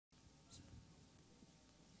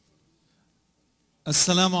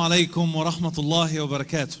Assalamu alaikum wa rahmatullahi wa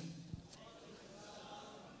barakatuh.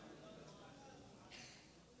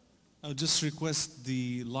 I'll just request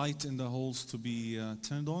the light in the halls to be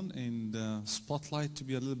turned on and the spotlight to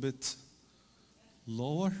be a little bit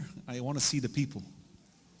lower. I want to see the people.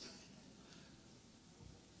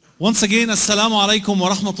 Once again, Assalamu alaikum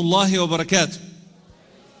wa rahmatullahi wa barakatuh.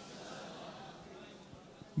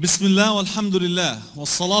 Bismillah walhamdulillah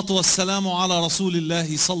wassalatu wassalamu ala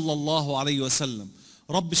rasulillahi sallallahu alayhi wa sallam.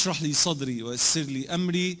 Rabbi shrah li sadri wa yassir li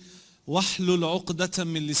amri wahlul uqdatan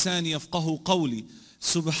min lisani yafqahu qawli.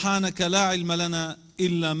 Subhanaka la ilma lana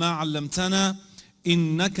illa ma 'allamtana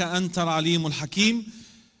innaka antal alimul hakim.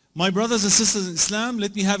 My brothers and sisters in Islam,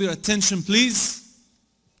 let me have your attention please.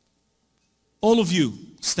 All of you,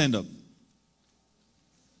 stand up.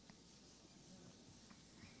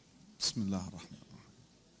 Bismillah ar-Rahman.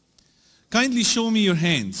 Kindly show me your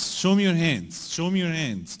hands. Show me your hands. Show me your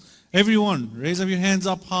hands. Everyone, raise up your hands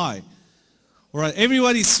up high. All right,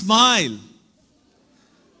 everybody smile.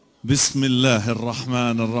 Bismillah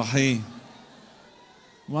ar-Rahman ar-Rahim.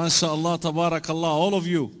 MashaAllah, tabarakallah, all of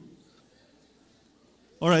you.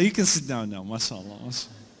 All right, you can sit down now, MashaAllah. MashaAllah.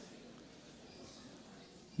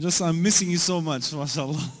 Just, I'm missing you so much,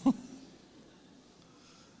 MashaAllah.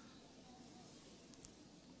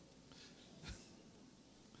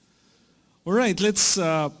 All right, let's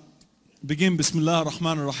begin. Bismillah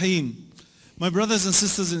ar-Rahman ar-Rahim. My brothers and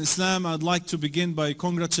sisters in Islam, I'd like to begin by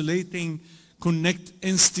congratulating Connect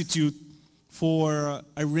Institute for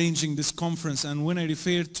arranging this conference. And when I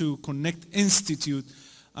refer to Connect Institute,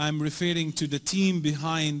 I'm referring to the team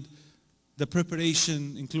behind the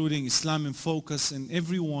preparation, including Islam in Focus and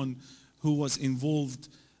everyone who was involved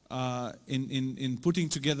in putting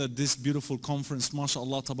together this beautiful conference,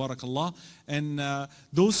 MashaAllah, tabarakallah. And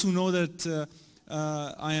those who know that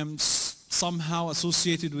I am somehow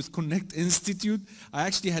associated with Connect Institute, I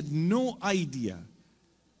actually had no idea.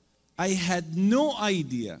 I had no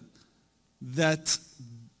idea that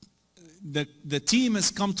the team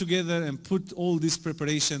has come together and put all this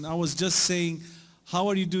preparation. I was just saying, how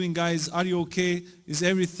are you doing, guys? Are you okay? Is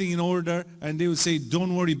everything in order? And they would say,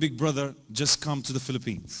 don't worry, big brother, just come to the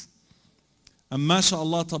Philippines. And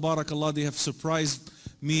mashallah, tabarakallah, they have surprised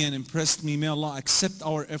me and impressed me. May Allah accept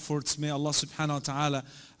our efforts. May Allah subhanahu wa ta'ala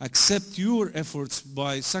accept your efforts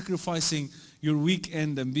by sacrificing your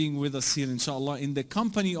weekend and being with us here, inshallah, in the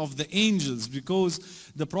company of the angels, because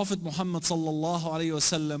the Prophet Muhammad sallallahu alayhi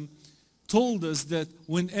wasallam told us that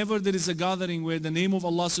whenever there is a gathering where the name of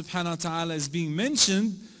Allah subhanahu wa ta'ala is being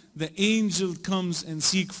mentioned, the angel comes and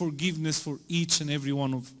seek forgiveness for each and every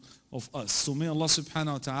one of us. So may Allah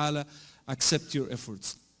subhanahu wa ta'ala accept your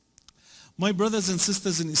efforts. My brothers and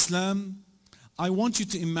sisters in Islam, I want you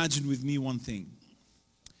to imagine with me one thing.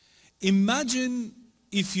 Imagine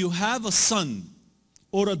if you have a son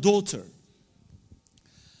or a daughter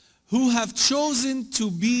who have chosen to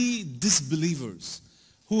be disbelievers,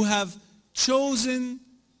 who have chosen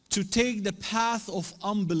to take the path of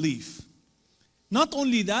unbelief. Not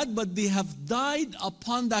only that, but they have died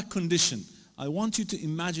upon that condition. I want you to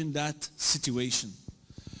imagine that situation.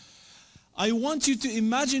 I want you to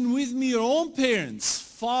imagine with me your own parents,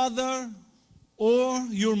 father or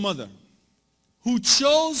your mother, who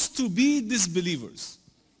chose to be disbelievers.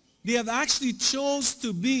 They have actually chose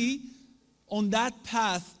to be on that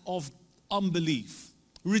path of unbelief,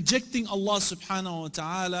 rejecting Allah subhanahu wa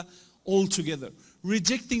ta'ala altogether,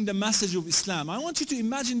 rejecting the message of Islam. I want you to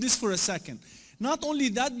imagine this for a second. Not only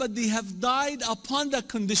that, but they have died upon that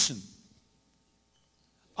condition.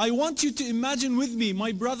 I want you to imagine with me,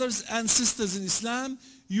 my brothers and sisters in Islam,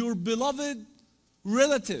 your beloved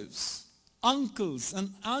relatives, uncles and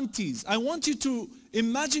aunties. I want you to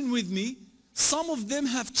imagine with me, some of them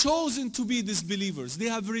have chosen to be disbelievers. They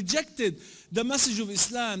have rejected the message of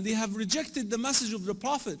Islam. They have rejected the message of the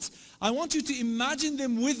prophets. I want you to imagine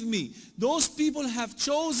them with me. Those people have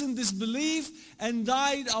chosen disbelief and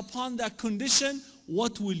died upon that condition.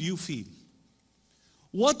 What will you feel?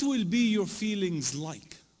 What will be your feelings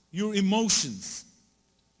like? Your emotions?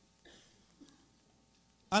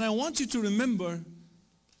 And I want you to remember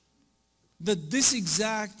that this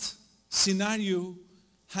exact scenario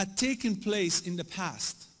had taken place in the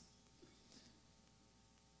past.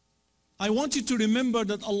 I want you to remember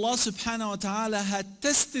that Allah subhanahu wa ta'ala had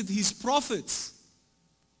tested His prophets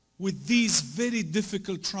with these very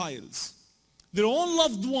difficult trials. Their own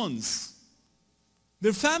loved ones,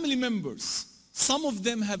 their family members, some of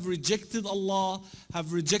them have rejected Allah,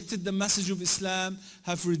 have rejected the message of Islam,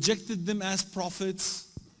 have rejected them as prophets,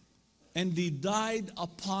 and they died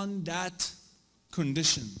upon that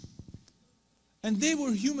condition. And they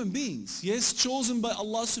were human beings. Yes, chosen by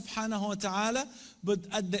Allah subhanahu wa ta'ala, but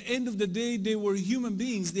at the end of the day, they were human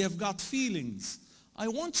beings. They have got feelings. I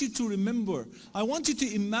want you to remember, I want you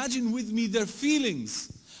to imagine with me their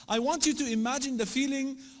feelings. I want you to imagine the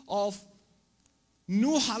feeling of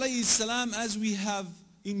Nuh alayhi salam, as we have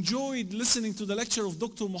enjoyed listening to the lecture of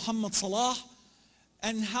Dr. Muhammad Salah,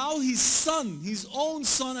 and how his son, his own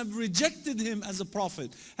son, had rejected him as a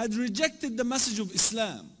prophet, had rejected the message of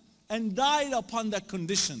Islam, and died upon that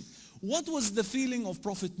condition. What was the feeling of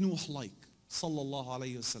Prophet Nuh like? Sallallahu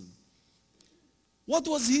alayhi wasallam. What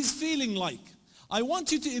was his feeling like? I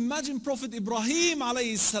want you to imagine Prophet Ibrahim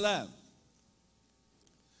alayhi salam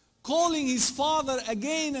calling his father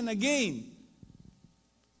again and again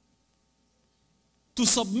to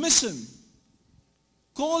submission,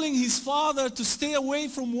 calling his father to stay away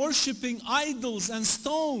from worshipping idols and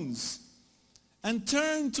stones and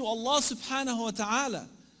turn to Allah subhanahu wa ta'ala.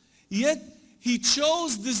 Yet he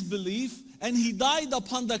chose disbelief and he died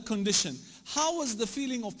upon that condition. How was the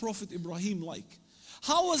feeling of Prophet Ibrahim like?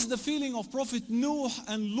 How was the feeling of Prophet Nuh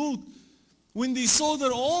and Lut when they saw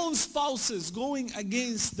their own spouses going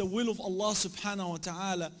against the will of Allah subhanahu wa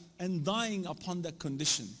ta'ala and dying upon that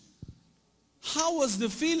condition? How was the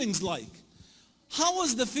feelings like? How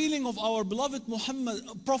was the feeling of our beloved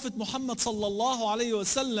Prophet Muhammad sallallahu alayhi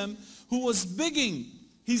wasallam, who was begging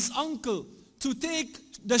his uncle to take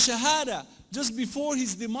the shahada just before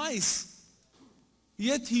his demise?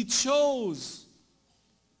 Yet he chose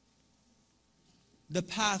the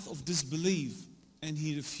path of disbelief and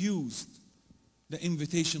he refused the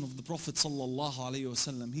invitation of the Prophet sallallahu alayhi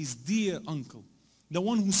wasallam, his dear uncle, the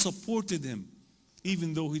one who supported him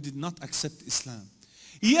even though he did not accept Islam.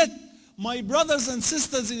 Yet, my brothers and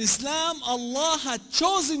sisters in Islam, Allah had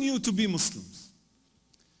chosen you to be Muslims.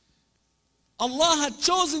 Allah had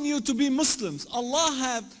chosen you to be Muslims. Allah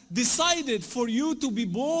had decided for you to be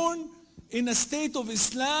born in a state of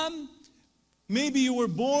Islam. Maybe you were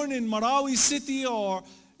born in Marawi city or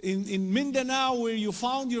in Mindanao, where you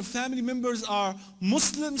found your family members are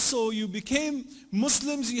Muslims, so you became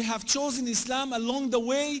Muslims. You have chosen Islam along the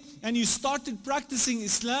way and you started practicing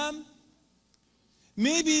Islam.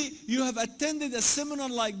 Maybe you have attended a seminar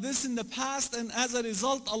like this in the past, and as a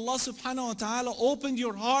result Allah subhanahu wa ta'ala opened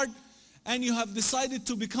your heart and you have decided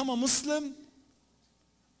to become a Muslim.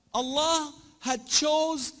 Allah had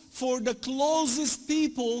chose for the closest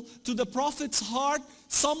people to the Prophet's heart,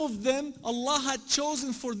 some of them Allah had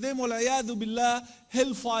chosen for them, وَالْعِيَاذُ بِاللَّهِ,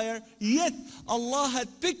 hellfire. Yet Allah had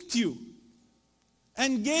picked you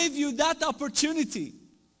and gave you that opportunity.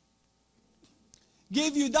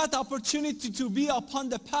 Gave you that opportunity to be upon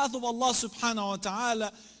the path of Allah subhanahu wa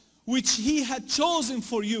ta'ala, which He had chosen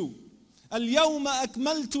for you. اليوم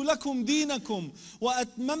أكملت لكم دينكم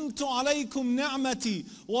وأتممت عليكم نعمتي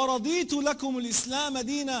ورضيت لكم الإسلام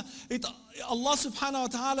دينا. Allah subhanahu wa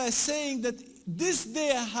ta'ala is saying that this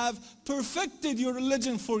day I have perfected your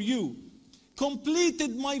religion for you,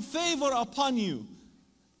 completed my favor upon you,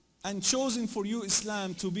 and chosen for you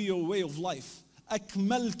Islam to be your way of life.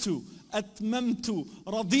 أكملت أتممت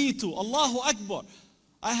رضيت. Allahu Akbar.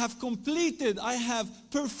 I have completed, I have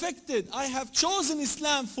perfected, I have chosen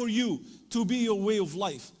Islam for you to be your way of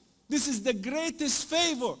life. This is the greatest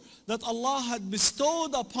favor that Allah had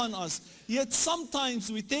bestowed upon us. Yet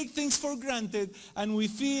sometimes we take things for granted and we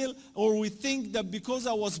feel or we think that because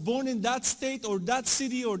I was born in that state or that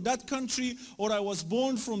city or that country, or I was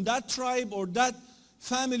born from that tribe or that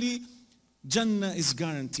family, Jannah is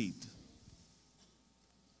guaranteed.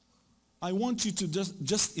 I want you to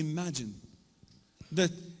just imagine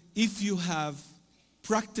that if you have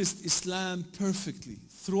practiced Islam perfectly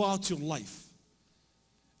throughout your life,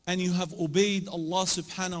 and you have obeyed Allah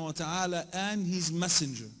subhanahu wa ta'ala and His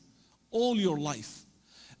messenger all your life,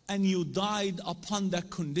 and you died upon that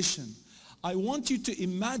condition, I want you to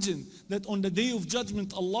imagine that on the day of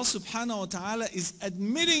judgment, Allah subhanahu wa ta'ala is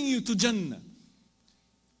admitting you to Jannah,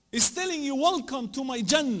 is telling you, welcome to my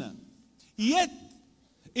Jannah. Yet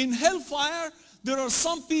in hellfire, there are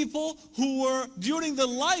some people who were during the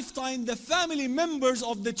lifetime the family members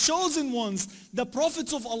of the chosen ones, the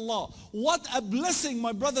prophets of Allah. What a blessing,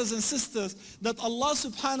 my brothers and sisters, that Allah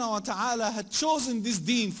subhanahu wa ta'ala had chosen this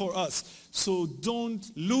deen for us. So don't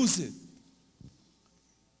lose it.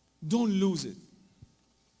 Don't lose it.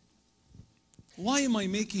 Why am I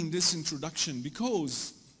making this introduction?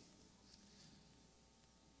 Because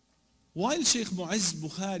while Sheikh Mu'izz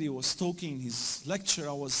Bukhari was talking his lecture,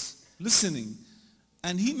 I was listening,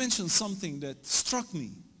 and he mentioned something that struck me.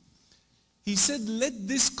 He said, let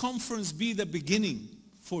this conference be the beginning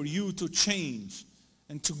for you to change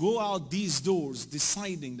and to go out these doors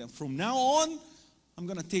deciding that from now on, I'm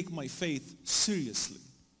going to take my faith seriously.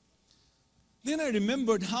 Then I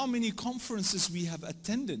remembered how many conferences we have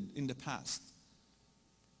attended in the past.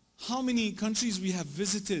 How many countries we have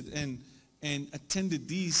visited and attended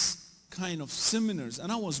these kind of seminars.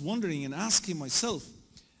 And I was wondering and asking myself,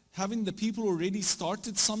 haven't the people already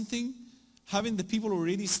started something? Haven't the people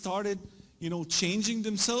already started, changing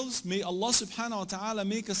themselves? May Allah subhanahu wa ta'ala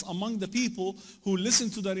make us among the people who listen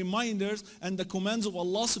to the reminders and the commands of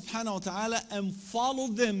Allah subhanahu wa ta'ala and follow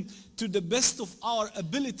them to the best of our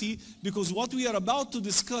ability, because what we are about to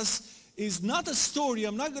discuss is not a story.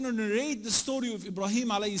 I'm not going to narrate the story of Ibrahim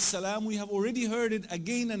alayhi salam. We have already heard it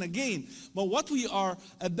again and again. But what we are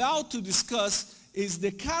about to discuss is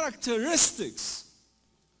the characteristics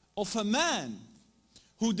of a man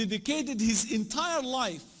who dedicated his entire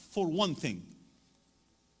life for one thing: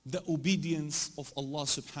 the obedience of Allah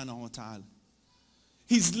subhanahu wa ta'ala.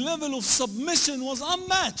 His level of submission was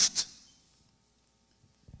unmatched.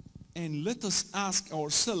 And let us ask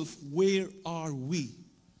ourselves, where are we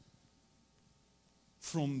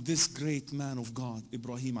from this great man of God,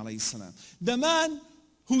 Ibrahim alayhi salam? The man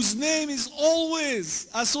whose name is always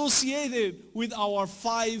associated with our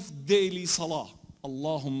 5 daily salah.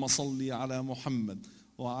 Allahumma salli ala Muhammad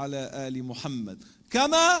wa ala ali Muhammad.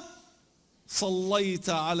 Kama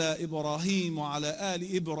sallaita ala Ibrahim wa ala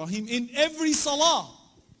ali Ibrahim. In every salah,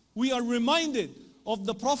 we are reminded of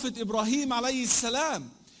the Prophet Ibrahim alayhi salam.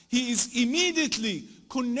 He is immediately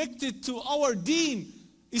connected to our deen,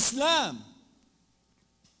 Islam.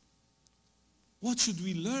 What should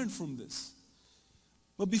we learn from this?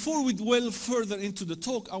 But before we dwell further into the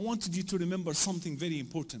talk, I wanted you to remember something very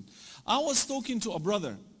important. I was talking to a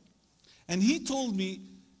brother, and he told me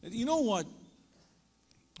that, you know what?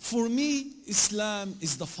 For me, Islam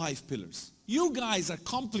is the 5 pillars. You guys are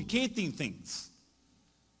complicating things.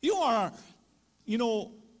 You are,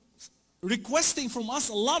 requesting from us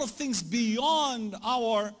a lot of things beyond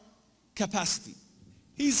our capacity.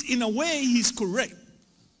 In a way, he's correct.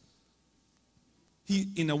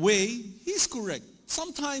 In a way, he's correct.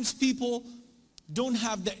 Sometimes people don't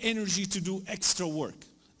have the energy to do extra work.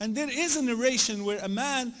 And there is a narration where a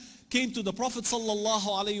man came to the Prophet sallallahu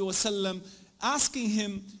alaihi wasallam asking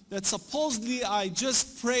him that supposedly I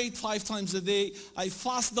just prayed 5 times a day, I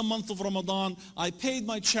fast the month of Ramadan, I paid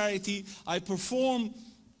my charity, I performed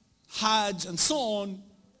Hajj and so on.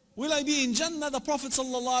 Will I be in Jannah? The Prophet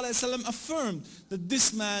sallallahu alaihi wasallam affirmed that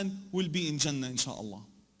this man will be in Jannah, inshallah.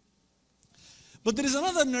 But there is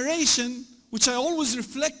another narration which I always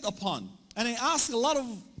reflect upon. And I ask a lot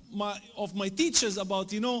of my teachers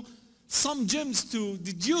about, some gems to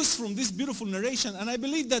deduce from this beautiful narration. And I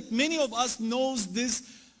believe that many of us knows this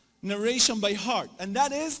narration by heart. And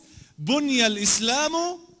that is, Bunya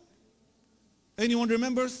al-Islamu. Anyone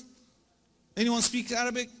remembers? Anyone speak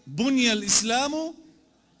Arabic? Bunya al-Islamu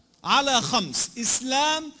ala khams.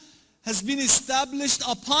 Islam has been established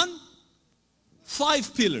upon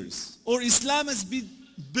 5 pillars. Or Islam has been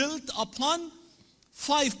built upon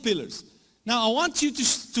 5 pillars. Now I want you to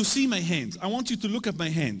see my hands. I want you to look at my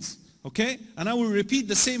hands. Okay? And I will repeat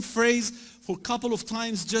the same phrase for a couple of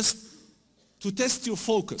times just to test your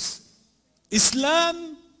focus.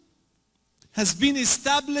 Islam has been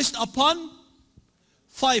established upon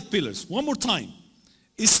 5 pillars. One more time.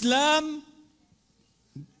 Islam,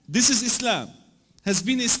 this is Islam, has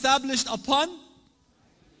been established upon.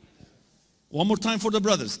 One more time for the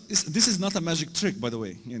brothers. This is not a magic trick, by the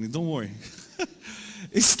way. Don't worry.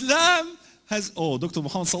 Islam has, Dr.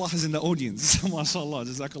 Muhammad Salah is in the audience. MashaAllah,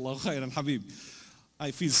 Jazakallah khairan, Habib.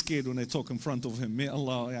 I feel scared when I talk in front of him. May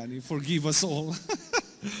Allah forgive us all.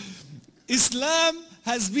 Islam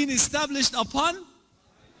has been established upon.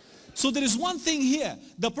 So there is one thing here.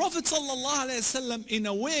 The Prophet sallallahu alaihi wasallam, in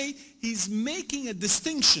a way, he's making a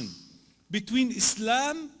distinction between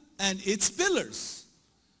Islam and its pillars.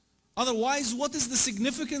 Otherwise, what is the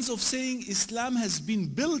significance of saying Islam has been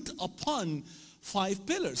built upon 5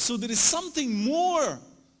 pillars? So there is something more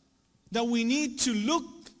that we need to look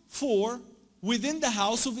for within the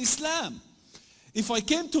house of Islam. If I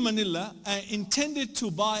came to Manila, I intended to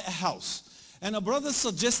buy a house. And a brother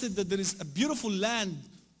suggested that there is a beautiful land,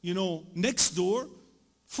 next door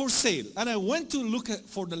for sale. And I went to look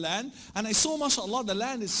for the land, and I saw, mashallah, the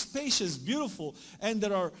land is spacious, beautiful, and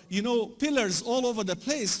there are, pillars all over the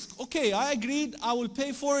place. Okay, I agreed, I will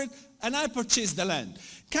pay for it, and I purchased the land.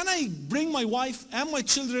 Can I bring my wife and my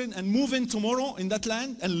children and move in tomorrow in that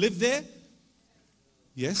land and live there?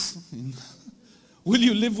 Yes. Will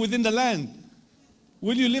you live within the land?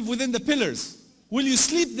 Will you live within the pillars? Will you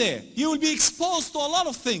sleep there? You will be exposed to a lot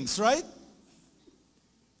of things, right?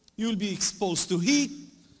 You will be exposed to heat,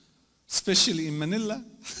 especially in Manila.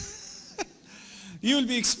 You will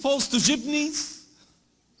be exposed to jeepneys.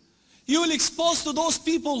 You will be exposed to those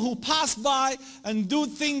people who pass by and do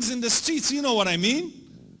things in the streets. You know what I mean?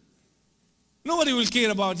 Nobody will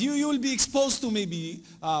care about you. You will be exposed to maybe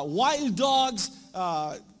wild dogs,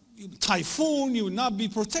 typhoon. You will not be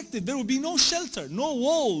protected. There will be no shelter, no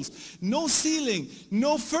walls, no ceiling,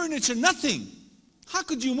 no furniture, nothing. How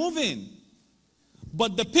could you move in?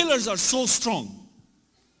 But the pillars are so strong.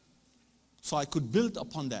 So I could build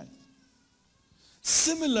upon that.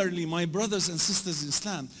 Similarly, my brothers and sisters in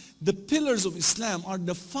Islam, the pillars of Islam are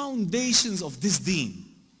the foundations of this deen.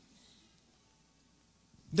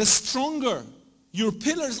 The stronger your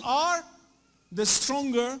pillars are, the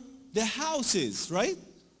stronger the house is, right?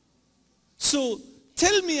 So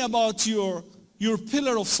tell me about your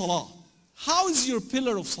pillar of salah. How is your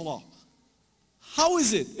pillar of salah? How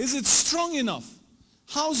is it? Is it strong enough?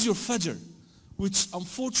 How's your fajr? Which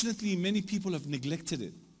unfortunately many people have neglected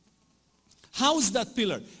it. How's that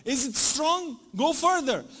pillar? Is it strong? Go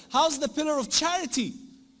further. How's the pillar of charity?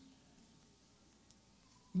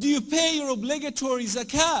 Do you pay your obligatory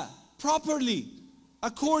zakah properly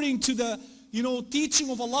according to the teaching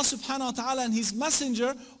of Allah subhanahu wa ta'ala and His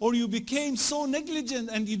messenger, or you became so negligent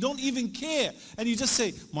and you don't even care and you just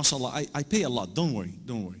say, mashallah, I pay a lot, don't worry.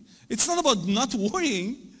 It's not about not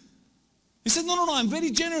worrying. He said, no, I'm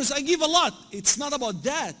very generous, I give a lot. It's not about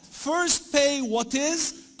that. First pay what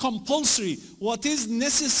is compulsory, what is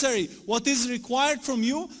necessary, what is required from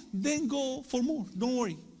you, then go for more, don't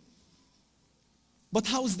worry. But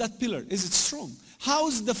how is that pillar? Is it strong? How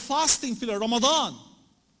is the fasting pillar, Ramadan?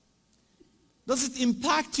 Does it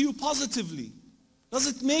impact you positively? Does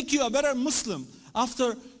it make you a better Muslim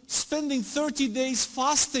after spending 30 days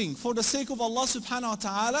fasting for the sake of Allah subhanahu wa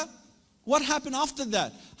ta'ala? What happened after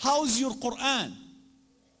that? How's your Quran?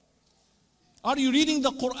 Are you reading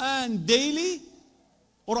the Quran daily?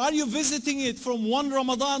 Or are you visiting it from one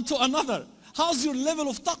Ramadan to another? How's your level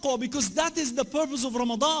of taqwa? Because that is the purpose of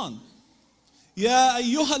Ramadan. يا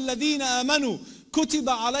أيها الذين آمنوا كتب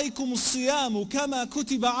عليكم الصيام كما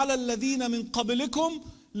كتب على الذين من قبلكم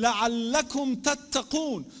لعلكم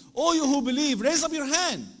تتقون. Oh, you who believe, raise up your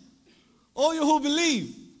hand. Oh, you who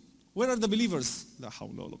believe. Where are the believers? لا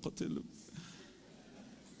حول ولا قوة إلا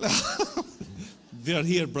بالله. They are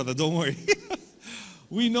here, brother, don't worry.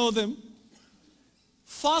 We know them.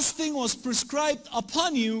 Fasting was prescribed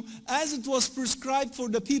upon you as it was prescribed for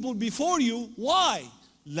the people before you. Why?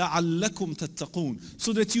 لَعَلَّكُمْ تَتَّقُونَ.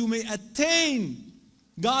 So that you may attain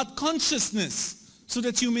God consciousness, so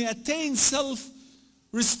that you may attain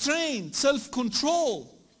self-restraint,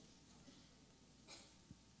 self-control,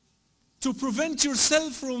 to prevent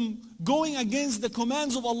yourself from going against the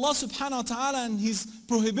commands of Allah subhanahu wa ta'ala and His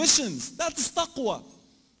prohibitions. That is taqwa.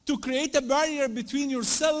 To create a barrier between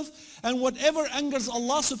yourself and whatever angers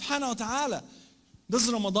Allah subhanahu wa ta'ala.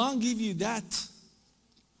 Does Ramadan give you that,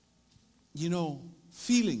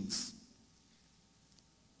 feelings?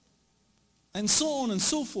 And so on and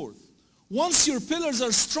so forth. Once your pillars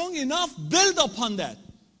are strong enough, build upon that.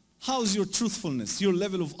 How's your truthfulness, your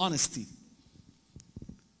level of honesty?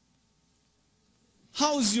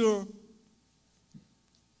 How's your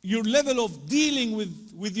level of dealing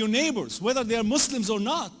with your neighbors, whether they are Muslims or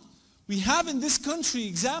not? We have in this country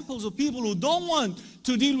examples of people who don't want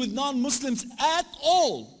to deal with non-Muslims at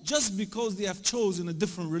all, just because they have chosen a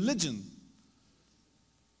different religion.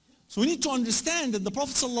 So we need to understand that the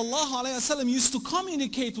Prophet ﷺ used to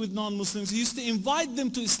communicate with non-Muslims. He used to invite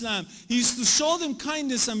them to Islam. He used to show them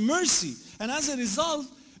kindness and mercy. And as a result,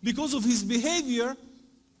 because of his behavior,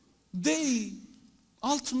 they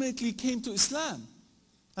ultimately came to Islam.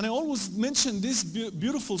 And I always mention this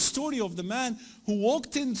beautiful story of the man who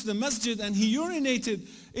walked into the masjid and he urinated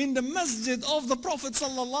in the masjid of the Prophet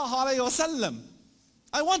ﷺ.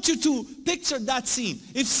 I want you to picture that scene.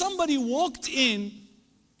 If somebody walked in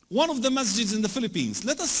one of the masjids in the Philippines,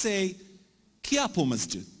 let us say Quiapo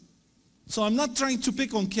Masjid. So I'm not trying to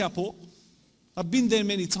pick on Quiapo. I've been there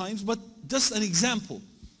many times, but just an example.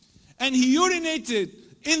 And he urinated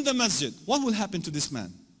in the masjid. What will happen to this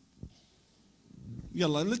man?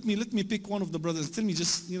 Yalla, let me pick one of the brothers. Tell me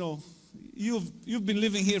just, you've been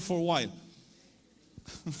living here for a while.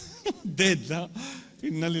 Dead, huh?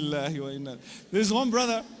 Inna lillahi wa inna. There's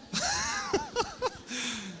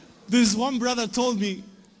one brother told me,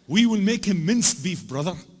 we will make him minced beef,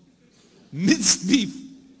 brother. Minced beef.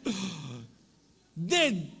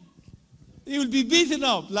 Dead. He will be beaten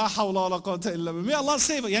up. La hawla wa la quwwata illa billah. May Allah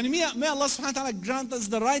save us. May Allah subhanahu wa ta'ala grant us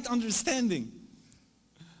the right understanding.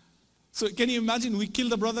 So can you imagine, we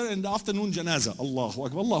killed a brother in the afternoon janazah. Allahu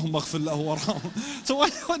Akbar. Allahumma aghfir lahu warhamhu. So why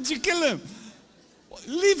don't you kill him?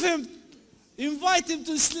 Leave him Invite him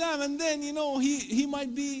to Islam, and then, he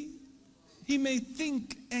may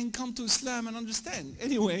think and come to Islam and understand.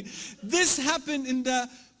 Anyway, this happened in the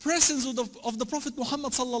presence of the Prophet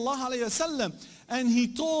Muhammad sallallahu alayhi wasallam, and he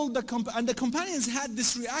told the companions had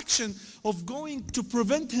this reaction of going to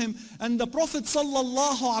prevent him, and the Prophet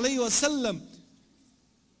sallallahu alayhi wasallam,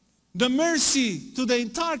 the mercy to the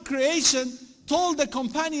entire creation, told the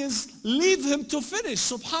companions, leave him to finish,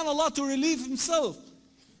 subhanallah, to relieve himself.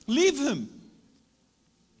 Leave him.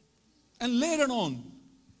 And later on,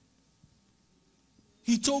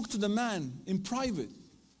 he talked to the man in private.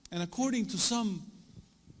 And according to some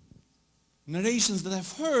narrations that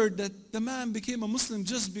I've heard, that the man became a Muslim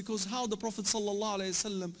just because how the Prophet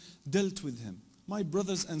ﷺ dealt with him. My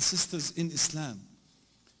brothers and sisters in Islam,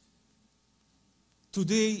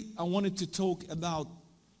 today I wanted to talk about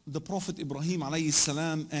the Prophet Ibrahim alayhi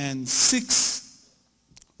salam and 6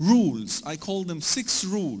 rules. I call them 6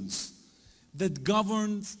 rules that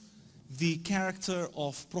governed the character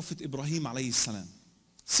of Prophet Ibrahim alayhi salam.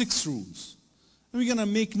 6 rules. And we're going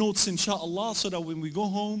to make notes inshallah, so that when we go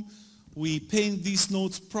home, we paint these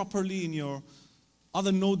notes properly in your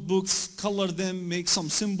other notebooks, color them, make some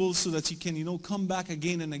symbols so that you can, come back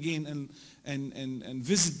again and again and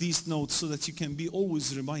visit these notes so that you can be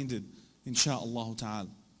always reminded, inshallah ta'ala.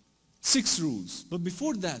 6 rules. But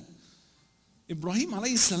before that, Ibrahim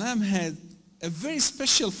alayhi salam had a very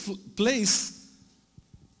special place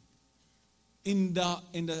in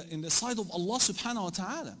the sight of Allah subhanahu wa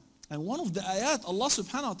ta'ala. And one of the ayat, Allah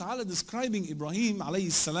subhanahu wa ta'ala describing Ibrahim alayhi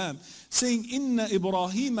salam, saying, Inna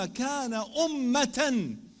Ibrahim kana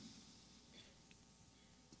ummatan.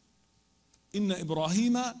 Inna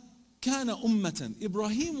Ibrahim kana ummatan.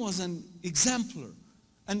 Ibrahim was an exemplar,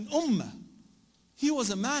 an ummah. He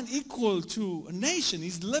was a man equal to a nation.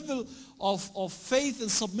 His level of faith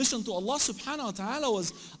and submission to Allah subhanahu wa ta'ala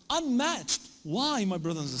was unmatched. Why, my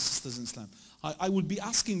brothers and sisters in Islam? I will be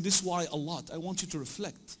asking this why a lot. I want you to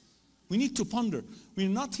reflect. We need to ponder. We're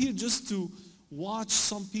not here just to watch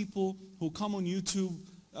some people who come on YouTube,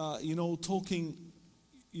 talking,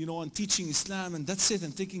 and teaching Islam, and that's it,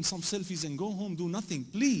 and taking some selfies and go home, do nothing.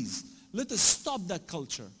 Please, let us stop that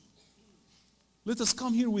culture. Let us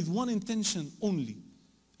come here with one intention only,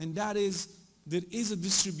 and that is, there is a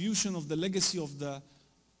distribution of the legacy of the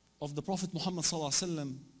Prophet Muhammad sallallahu alaihi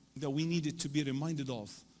wasallam that we needed to be reminded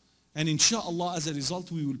of. And inshallah, as a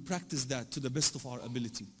result, we will practice that to the best of our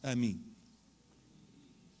ability. Ameen.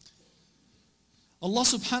 Allah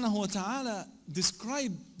subhanahu wa ta'ala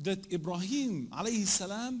described that Ibrahim alayhi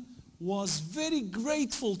salam was very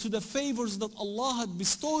grateful to the favors that Allah had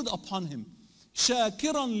bestowed upon him.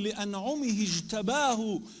 شاكرا لأنعمه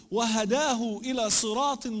اجتباه وهداه إلى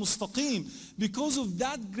صراط مستقيم. Because of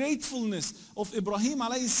that gratefulness of Ibrahim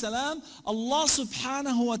alayhi salam, Allah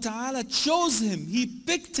subhanahu wa ta'ala chose him. He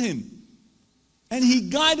picked him and He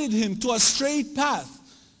guided him to a straight path.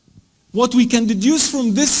 What we can deduce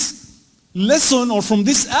from this lesson or from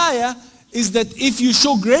this ayah is that if you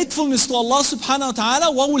show gratefulness to Allah subhanahu wa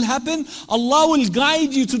ta'ala, what will happen? Allah will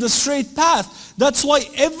guide you to the straight path. That's why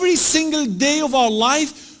every single day of our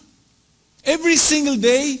life, every single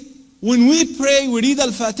day, when we pray, we read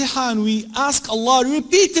Al-Fatiha and we ask Allah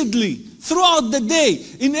repeatedly throughout the day,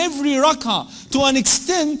 in every rak'ah, to an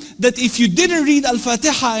extent that if you didn't read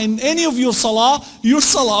Al-Fatiha in any of your salah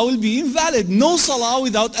will be invalid. No salah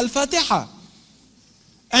without Al-Fatiha.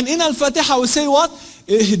 And in Al-Fatiha we say what?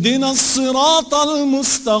 اهدنا الصراط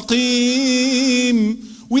المستقيم.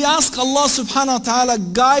 We ask Allah subhanahu wa ta'ala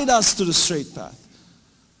guide us to the straight path.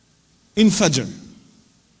 In Fajr.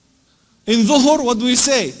 In Dhuhr, what do we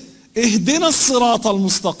say? اهدنا الصراط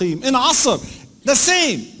المستقيم. In Asr, the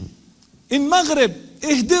same. In Maghrib,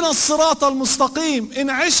 اهدنا الصراط المستقيم. In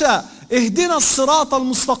Isha, اهدنا الصراط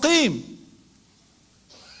المستقيم.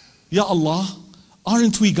 Ya Allah,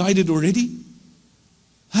 aren't we guided already?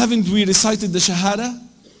 Haven't we recited the Shahada?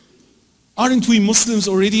 Aren't we Muslims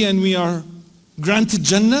already and we are granted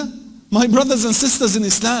Jannah? My brothers and sisters in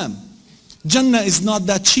Islam, Jannah is not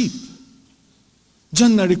that cheap.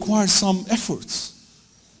 Jannah requires some efforts.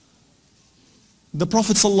 The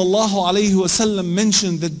Prophet ﷺ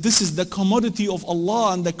mentioned that this is the commodity of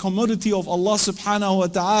Allah, and the commodity of Allah subhanahu wa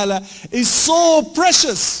ta'ala is so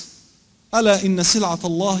precious. أَلَا إِنَّ سِلْعَةَ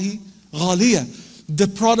اللَّهِ غَالِيَةٌ. The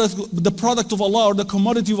product of Allah, or the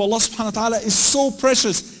commodity of Allah subhanahu wa ta'ala, is so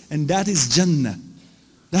precious, and that is Jannah.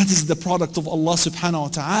 That is the product of Allah subhanahu wa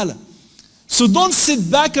ta'ala. So don't sit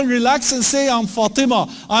back and relax and say, I'm Fatima,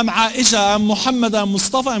 I'm Aisha, I'm Muhammad, I'm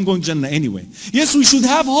Mustafa, I'm going Jannah anyway. Yes, we should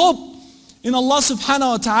have hope in Allah subhanahu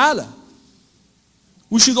wa ta'ala.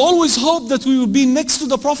 We should always hope that we will be next to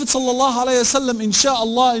the Prophet sallallahu alaihi wasallam,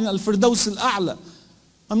 inshallah, in Al-Firdaus Al-A'la.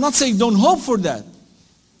 I'm not saying don't hope for that.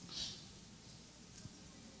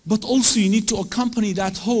 But also you need to accompany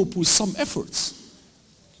that hope with some efforts.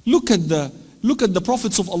 Look at the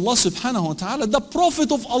prophets of Allah subhanahu wa ta'ala. The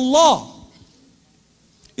Prophet of Allah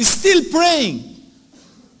is still praying,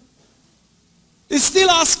 is still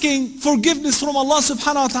asking forgiveness from Allah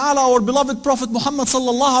subhanahu wa ta'ala, our beloved Prophet Muhammad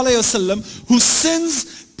sallallahu alayhi wa sallam, whose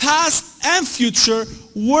sins past and future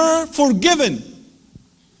were forgiven.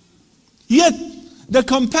 Yet the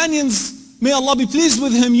companions, may Allah be pleased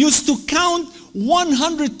with him, used to count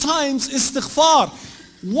 100 times istighfar.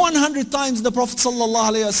 100 times the Prophet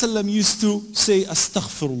sallallahu alayhi wa sallam used to say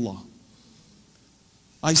astaghfirullah.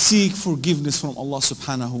 I seek forgiveness from Allah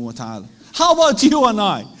subhanahu wa ta'ala. How about you and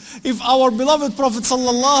I? If our beloved Prophet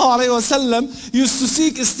sallallahu alaihi wasallam used to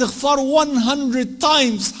seek istighfar 100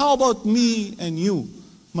 times, how about me and you,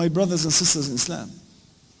 my brothers and sisters in Islam?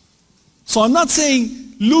 So I'm not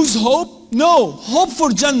saying lose hope. No, hope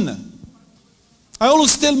for Jannah. I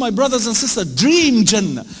always tell my brothers and sisters, dream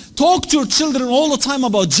Jannah. Talk to your children all the time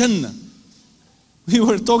about Jannah. We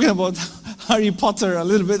were talking about Harry Potter a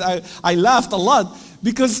little bit. I laughed a lot.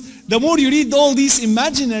 Because the more you read all these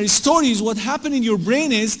imaginary stories, what happens in your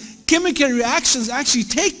brain is chemical reactions actually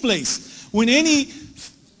take place. When any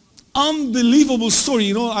unbelievable story,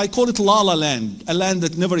 you know, I call it La La Land, a land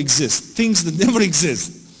that never exists, things that never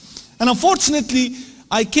exist. And unfortunately,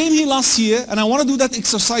 I came here last year and I want to do that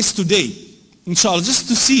exercise today, inshallah, just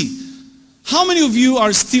to see how many of you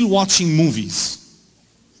are still watching movies.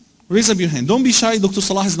 Raise up your hand. Don't be shy, Dr.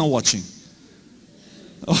 Salah is not watching.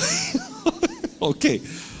 Okay,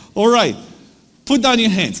 all right. Put down your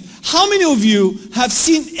hands. How many of you have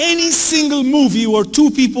seen any single movie where two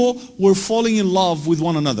people were falling in love with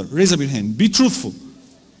one another? Raise up your hand. Be truthful.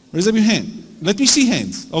 Raise up your hand. Let me see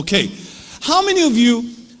hands. Okay. How many of you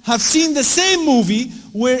have seen the same movie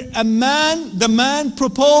where the man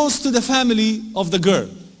proposed to the family of the girl?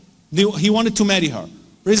 He wanted to marry her.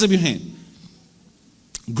 Raise up your hand.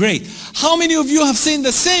 Great. How many of you have seen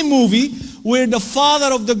the same movie where the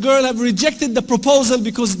father of the girl have rejected the proposal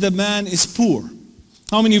because the man is poor?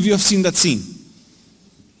 How many of you have seen that scene?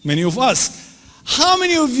 Many of us. How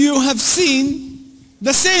many of you have seen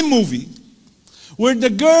the same movie where the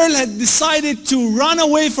girl had decided to run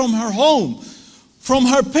away from her home, from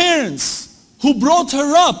her parents who brought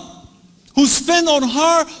her up, who spent on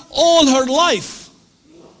her all her life,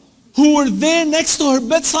 who were there next to her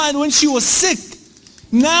bedside when she was sick?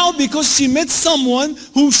 Now, because she met someone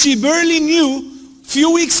who she barely knew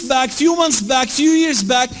few weeks back, few months back, few years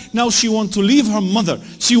back, now she wants to leave her mother.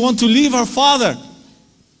 She wants to leave her father,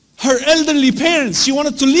 her elderly parents. She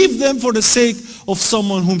wanted to leave them for the sake of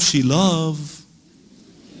someone whom she loved.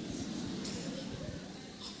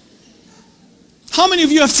 How many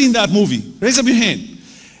of you have seen that movie? Raise up your hand.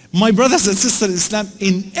 My brothers and sisters in Islam,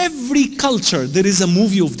 in every culture there is a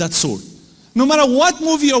movie of that sort. No matter what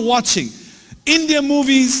movie you're watching, Indian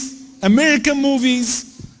movies, American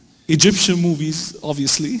movies, Egyptian movies,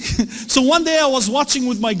 obviously. So one day I was watching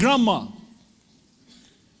with my grandma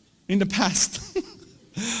in the past.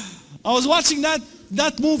 I was watching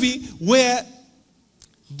that movie where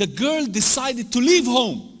the girl decided to leave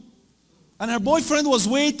home and her boyfriend was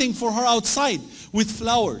waiting for her outside with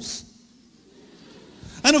flowers.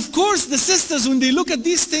 And of course the sisters, when they look at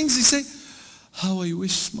these things, they say, how I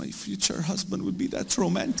wish my future husband would be that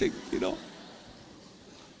romantic, you know.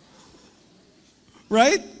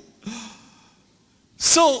 Right?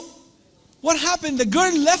 So, what happened? The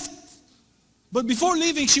girl left, but before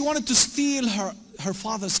leaving, she wanted to steal her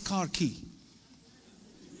father's car key.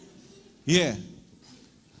 Yeah.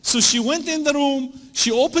 So she went in the room,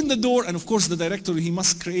 she opened the door, and of course the director, he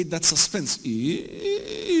must create that suspense. You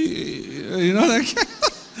know, like,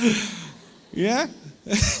 yeah?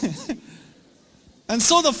 And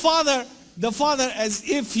so the father, as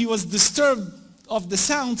if he was disturbed of the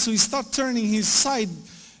sound, so he started turning his side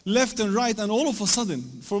left and right, and all of a sudden,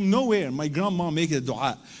 from nowhere, my grandma made a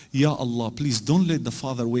dua. Ya Allah, please don't let the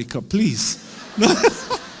father wake up, please.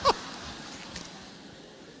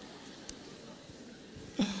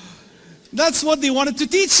 That's what they wanted to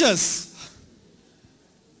teach us.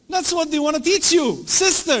 That's what they want to teach you,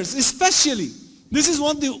 sisters especially. This is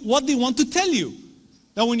what they want to tell you.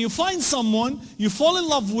 That when you find someone you fall in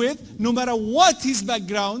love with, no matter what his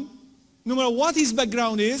background,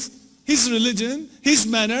 is, his religion, his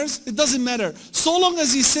manners, it doesn't matter. So long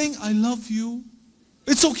as he's saying, I love you,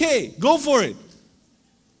 it's okay, go for it.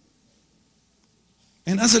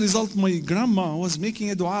 And as a result, my grandma was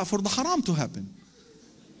making a dua for the haram to happen.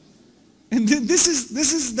 And this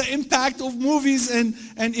is the impact of movies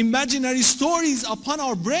and imaginary stories upon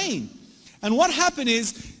our brain. And what happened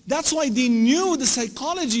is, that's why they knew the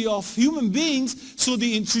psychology of human beings, so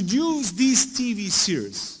they introduced these TV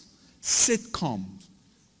series, sitcoms.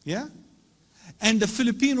 Yeah? And the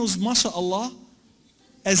Filipinos, mashallah,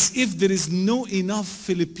 as if there is no enough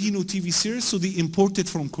Filipino TV series, so they import it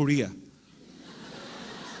from Korea.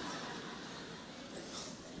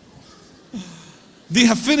 They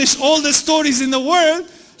have finished all the stories in the world,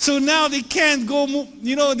 so now they can't go,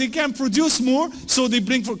 they can't produce more, so they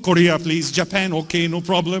bring from Korea, please, Japan, okay, no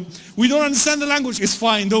problem. We don't understand the language, it's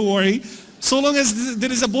fine, don't worry. So long as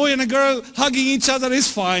there is a boy and a girl hugging each other,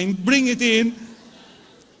 it's fine, bring it in.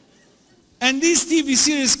 And this TV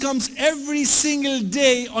series comes every single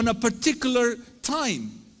day on a particular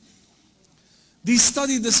time. They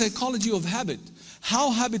study the psychology of habit,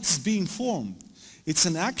 how habit is being formed. It's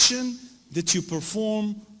an action that you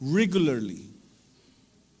perform regularly,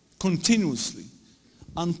 continuously,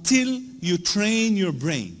 until you train your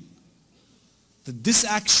brain that this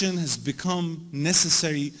action has become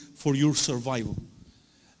necessary for your survival.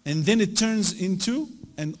 And then it turns into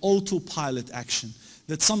an autopilot action,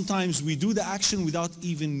 that sometimes we do the action without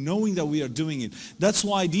even knowing that we are doing it. That's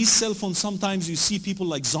why these cell phones, sometimes you see people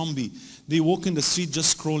like zombie. They walk in the street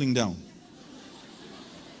just scrolling down.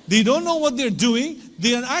 They don't know what they're doing.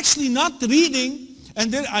 They are actually not reading.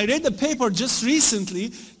 And then I read a paper just recently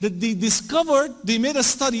that they discovered, they made a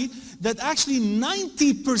study, that actually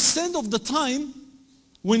 90% of the time,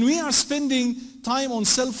 when we are spending time on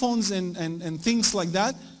cell phones and things like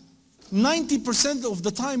that, 90% of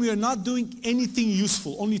the time we are not doing anything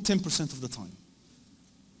useful, only 10% of the time.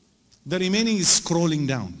 The remaining is scrolling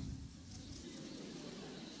down.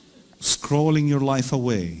 Scrolling your life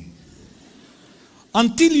away.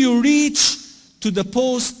 Until you reach to the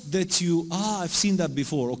post that you, I've seen that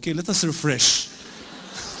before. Okay, let us refresh.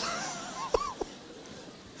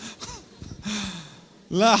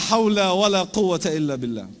 La hawla wa la quwwata illa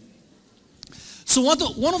billah. So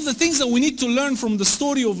one of the things that we need to learn from the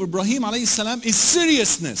story of Ibrahim alayhi salam is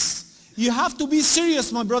seriousness. You have to be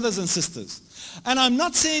serious, my brothers and sisters. And I'm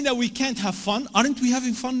not saying that we can't have fun. Aren't we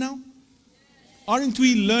having fun now? Aren't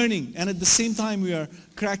we learning? And at the same time we are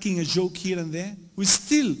cracking a joke here and there. We're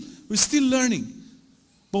still learning.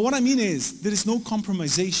 But what I mean is, there is no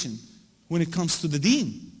compromisation when it comes to the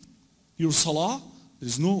deen. Your salah, there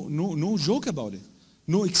is no joke about it.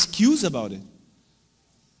 No excuse about it.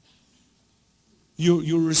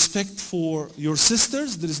 Your respect for your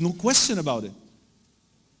sisters, there is no question about it.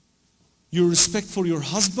 Your respect for your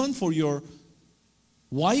husband, for your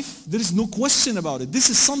wife, there is no question about it. This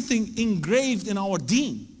is something engraved in our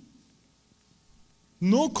deen.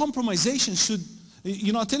 No compromisation should,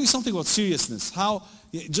 I'll tell you something about seriousness. How,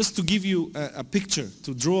 just to give you a picture,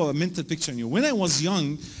 to draw a mental picture in you. When I was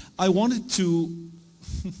young, I wanted to,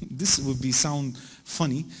 this would sound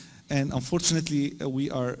funny, and unfortunately we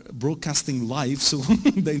are broadcasting live, so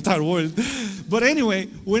the entire world. But anyway,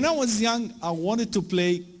 when I was young, I wanted to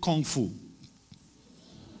play Kung Fu.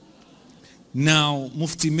 Now,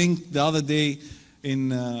 Mufti Mink the other day,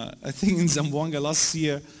 I think in Zamboanga last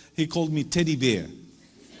year, he called me teddy bear.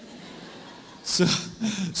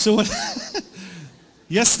 So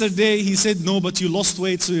yesterday he said, no, but you lost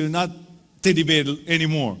weight, so you're not teddy bear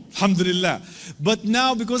anymore. Alhamdulillah. But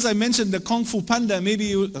now, because I mentioned the Kung Fu Panda, maybe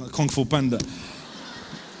you, Kung Fu Panda.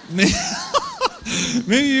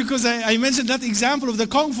 Maybe because I mentioned that example of the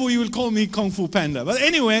Kung Fu, you will call me Kung Fu Panda. But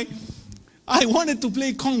anyway, I wanted to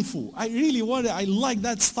play Kung Fu. I really wanted, I like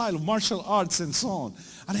that style of martial arts and so on.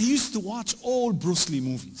 And I used to watch all Bruce Lee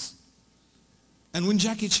movies. And when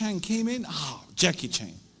Jackie Chan came in, Jackie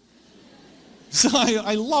Chan. So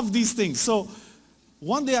I love these things. So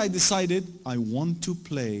one day I decided I want to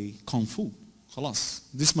play Kung Fu. Khalas.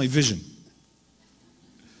 This is my vision.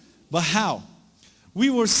 But how? We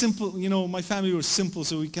were simple, my family was simple,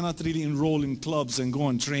 so we cannot really enroll in clubs and go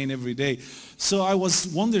and train every day. So I was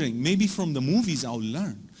wondering, maybe from the movies I'll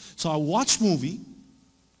learn. So I'll watch movie.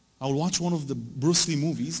 I'll watch one of the Bruce Lee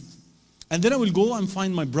movies. And then I will go and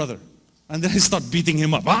find my brother. And then I start beating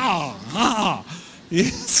him up.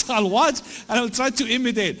 Yes, I'll watch and I'll try to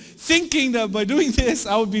imitate, thinking that by doing this,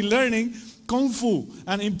 I will be learning Kung Fu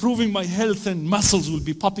and improving my health and muscles will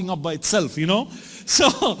be popping up by itself, So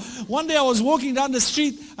one day I was walking down the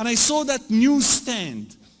street and I saw that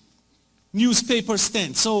newspaper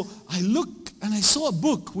stand. So I looked and I saw a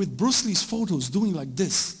book with Bruce Lee's photos doing like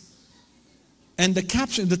this. And the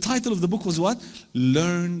caption, the title of the book was what?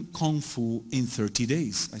 Learn Kung Fu in 30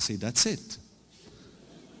 days. I say, that's it.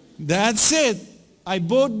 That's it. I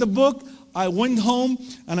bought the book, I went home,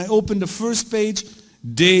 and I opened the first page,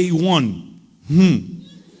 day 1.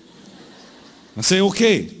 I say,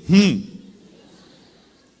 okay.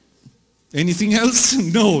 Anything else?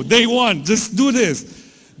 No. Day 1, just do this.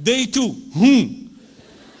 Day 2,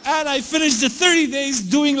 And I finished the 30 days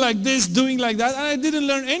doing like this, doing like that, and I didn't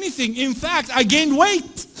learn anything. In fact, I gained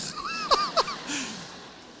weight.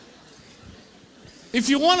 If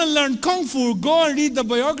you want to learn Kung Fu, go and read the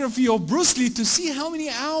biography of Bruce Lee to see how many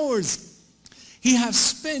hours he has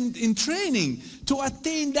spent in training to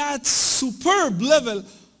attain that superb level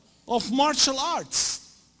of martial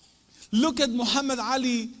arts. Look at Muhammad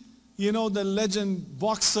Ali, you know, the legend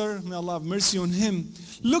boxer, may Allah have mercy on him.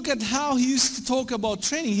 Look at how he used to talk about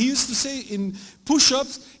training. He used to say in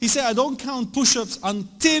push-ups, he said, I don't count push-ups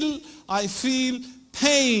until I feel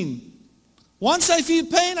pain. Once I feel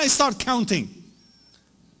pain, I start counting.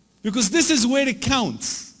 Because this is where it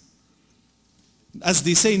counts. As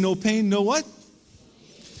they say, no pain, no what?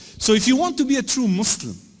 So if you want to be a true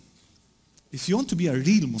Muslim, if you want to be a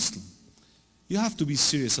real Muslim, you have to be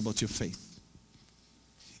serious about your faith.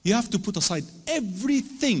 You have to put aside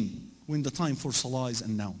everything when the time for Salah is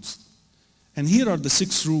announced. And here are the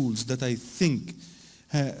 6 rules that I think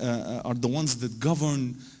are the ones that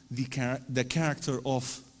govern the character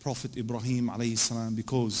of Prophet Ibrahim alayhi salam,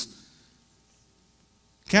 because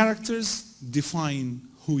characters define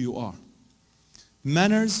who you are.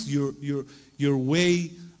 Manners, your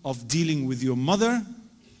way of dealing with your mother,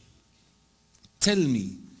 tell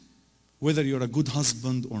me whether you're a good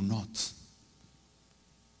husband or not.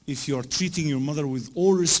 If you are treating your mother with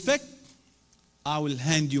all respect, I will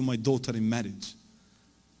hand you my daughter in marriage.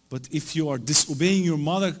 But if you are disobeying your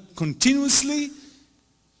mother continuously,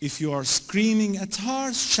 if you are screaming at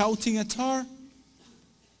her, shouting at her,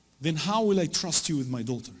 then how will I trust you with my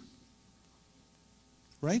daughter?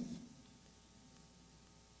 Right?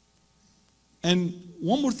 And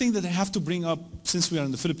one more thing that I have to bring up since we are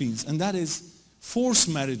in the Philippines, and that is forced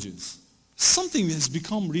marriages. Something that has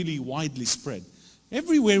become really widely spread.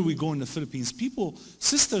 Everywhere we go in the Philippines,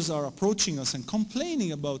 sisters are approaching us and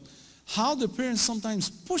complaining about how their parents sometimes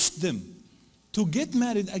push them to get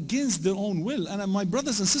married against their own will. And my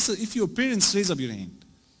brothers and sisters, if you're parents, raise up your hand.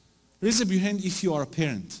 Raise up your hand if you are a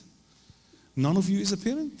parent. None of you is a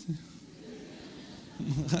parent?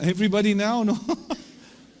 Everybody now? No?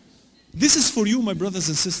 This is for you, my brothers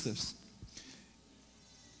and sisters.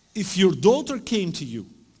 If your daughter came to you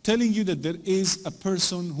telling you that there is a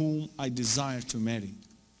person whom I desire to marry,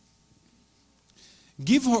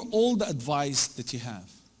 give her all the advice that you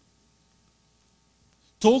have.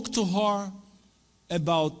 Talk to her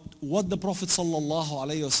about what the Prophet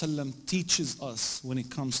ﷺ teaches us when it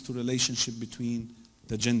comes to relationship between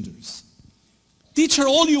the genders. Teach her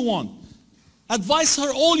all you want. Advise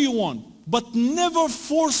her all you want. But never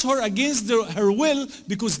force her against her will,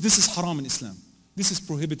 because this is haram in Islam. This is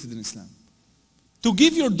prohibited in Islam. To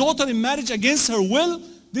give your daughter in marriage against her will,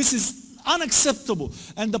 this is unacceptable.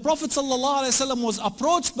 And the Prophet ﷺ was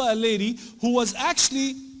approached by a lady who was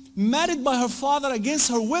actually married by her father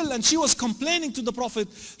against her will, and she was complaining to the Prophet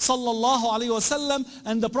ﷺ,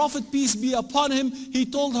 and the Prophet, peace be upon him, he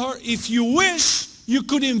told her, if you wish, you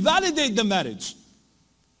could invalidate the marriage.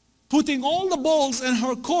 Putting all the balls in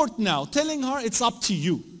her court now, telling her it's up to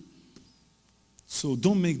you. So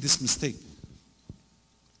don't make this mistake.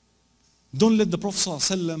 Don't let the Prophet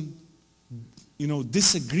ﷺ,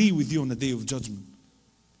 disagree with you on the day of judgment.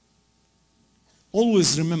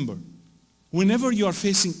 Always remember, whenever you are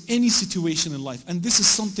facing any situation in life, and this is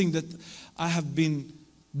something that I have been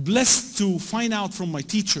blessed to find out from my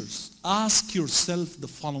teachers, ask yourself the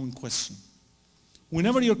following question.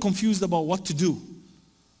 Whenever you're confused about what to do,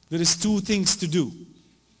 there is 2 things to do,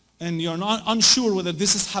 and you're not unsure whether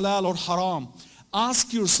this is halal or haram,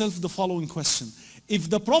 ask yourself the following question. If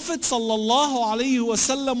the Prophet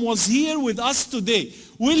ﷺ was here with us today,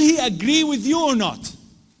 will he agree with you or not?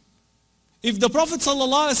 If the Prophet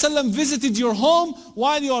ﷺ visited your home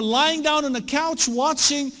while you are lying down on a couch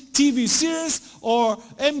watching TV series or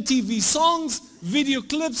MTV songs, video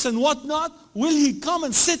clips and whatnot, will he come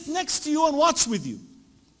and sit next to you and watch with you?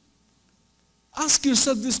 Ask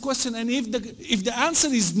yourself this question, and if the answer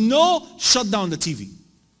is no, shut down the TV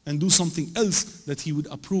and do something else that he would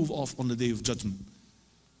approve of on the day of judgment.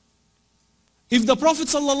 If the Prophet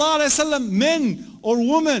ﷺ, men or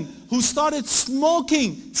women who started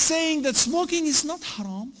smoking, saying that smoking is not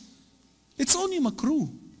haram, it's only makruh.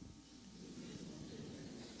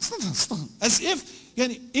 It's not. As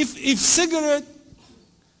if cigarette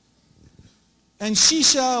and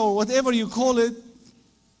shisha or whatever you call it,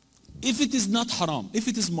 if it is not haram, if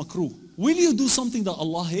it is makruh, will you do something that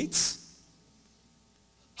Allah hates?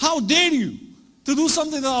 How dare you to do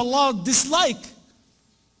something that Allah dislikes?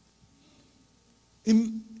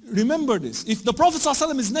 Remember this. If the Prophet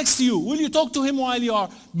ﷺ is next to you, will you talk to him while you are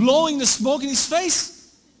blowing the smoke in his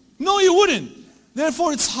face? No, you wouldn't.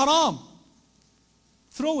 Therefore, it's haram.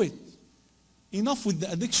 Throw it. Enough with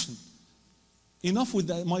the addiction. Enough with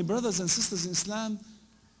that. My brothers and sisters in Islam,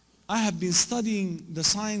 I have been studying the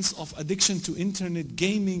science of addiction to internet,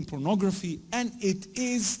 gaming, pornography, and it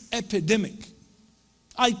is epidemic.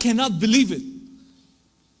 I cannot believe it.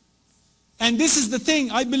 And this is the thing,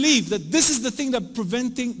 I believe that this is the thing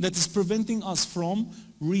that is preventing us from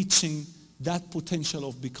reaching that potential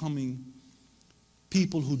of becoming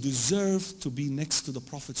people who deserve to be next to the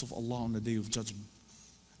prophets of Allah on the Day of Judgment.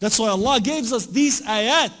 That's why Allah gives us these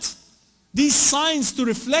ayat, these signs to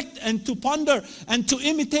reflect and to ponder and to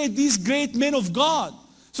imitate these great men of God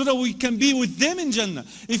so that we can be with them in Jannah.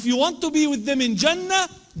 If you want to be with them in Jannah,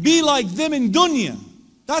 be like them in dunya.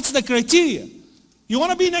 That's the criteria. You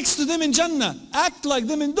want to be next to them in Jannah, act like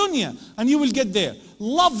them in dunya, and you will get there.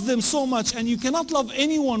 Love them so much, and you cannot love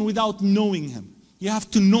anyone without knowing him. You have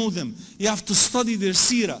to know them. You have to study their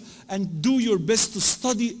seerah and do your best to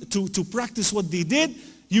study, to practice what they did.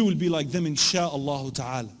 You will be like them, insha'Allah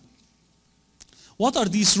ta'ala. What are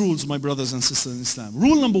these rules, my brothers and sisters in Islam?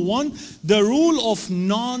 Rule number one, the rule of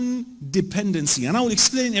non-dependency. And I will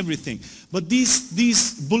explain everything. But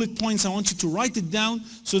these bullet points, I want you to write it down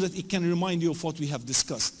so that it can remind you of what we have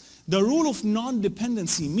discussed. The rule of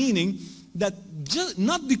non-dependency, meaning that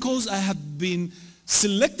not because I have been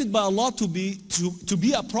selected by Allah to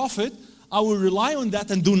be a prophet, I will rely on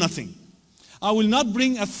that and do nothing. I will not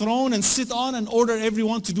bring a throne and sit on and order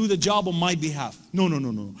everyone to do the job on my behalf. No, no,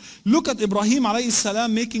 no, no. Look at Ibrahim alayhi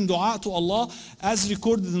salam making dua to Allah as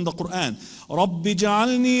recorded in the Quran. رَبِّ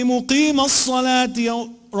جَعَلْنِي مُقِيمَ الصَّلَاةِ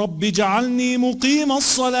رَبِّ جَعَلْنِي مُقِيمَ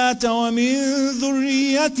الصَّلَاةَ وَمِن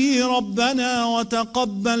ذُرِّيَّتِي رَبَّنَا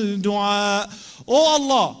وَتَقَبَّلْ دُعَاء. Oh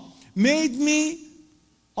Allah, made me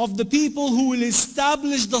of the people who will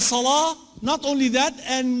establish the salah, not only that,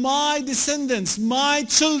 and my descendants, my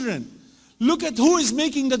children. Look at who is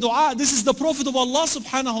making the dua. This is the Prophet of Allah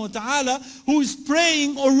subhanahu wa ta'ala who is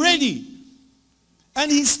praying already.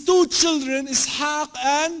 And his two children, Ishaq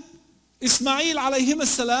and Ismail alayhim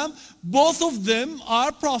as-salam, both of them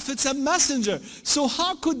are prophets and messengers. So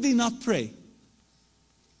how could they not pray?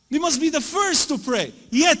 They must be the first to pray.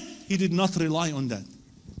 Yet, he did not rely on that.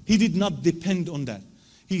 He did not depend on that.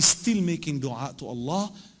 He's still making dua to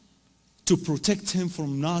Allah to protect him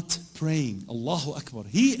from not praying. Allahu Akbar.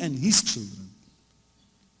 He and his children.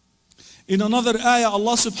 In another ayah,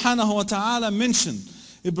 Allah subhanahu wa ta'ala mentioned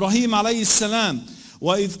Ibrahim alayhi salam.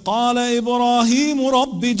 وَإِذْ قَالَ إِبْرَاهِيمُ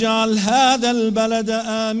رَبِّ جَعَلْ هَذَا الْبَلَدَ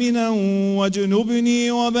آمِنًا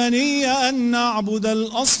وَجُنُبْنِي وَبَنِيَّ أَن نَعْبُدَ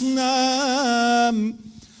الْأَصْنَامِ.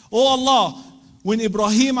 Oh Allah, when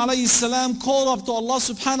Ibrahim alayhi salam called up to Allah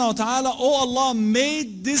subhanahu wa ta'ala, oh Allah,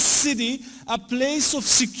 made this city a place of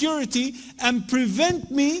security and prevent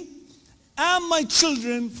me and my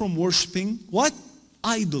children from worshipping what?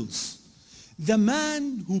 Idols. The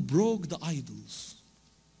man who broke the idols.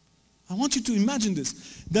 I want you to imagine this.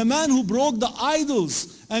 The man who broke the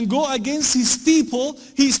idols and go against his people,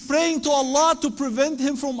 he's praying to Allah to prevent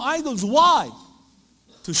him from idols. Why?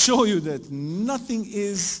 To show you that nothing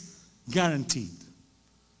is guaranteed.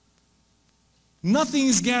 Nothing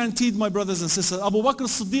is guaranteed, my brothers and sisters. Abu Bakr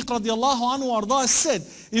as-Siddiq radiallahu anhu arda said,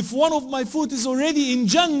 if one of my foot is already in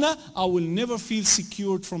Jannah, I will never feel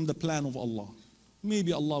secured from the plan of Allah.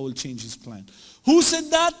 Maybe Allah will change his plan. Who said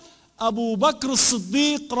that? Abu Bakr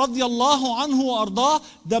as-Siddiq radiallahu anhu arda,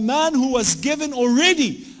 the man who was given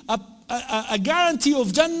already a guarantee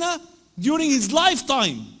of Jannah during his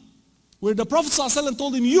lifetime. Where the Prophet ﷺ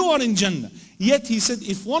told him, you are in Jannah. Yet he said,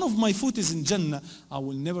 if one of my foot is in Jannah, I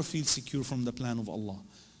will never feel secure from the plan of Allah.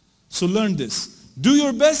 So learn this. Do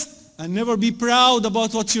your best and never be proud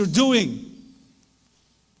about what you're doing.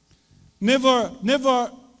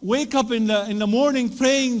 Never wake up in the morning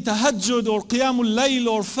praying tahajjud or qiyamul layl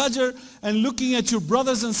or fajr and looking at your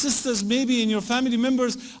brothers and sisters, maybe in your family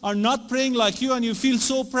members, are not praying like you and you feel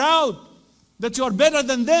so proud that you are better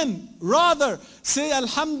than them. Rather, say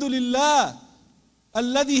Alhamdulillah,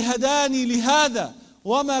 alladhi hadani lihada,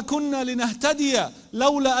 wa ma kunna linahtadiya,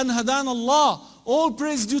 lawla an hadana Allah. All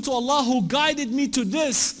praise due to Allah who guided me to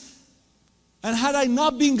this. And had I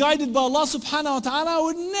not been guided by Allah subhanahu wa ta'ala,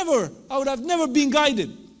 I would have never been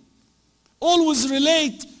guided. Always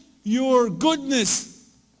relate your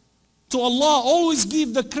goodness to Allah. Always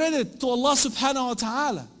give the credit to Allah subhanahu wa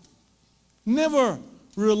ta'ala. Never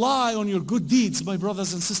rely on your good deeds, my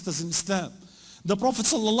brothers and sisters in Islam. The Prophet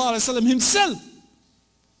ﷺ himself,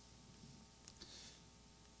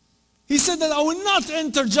 he said that I will not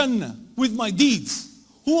enter Jannah with my deeds.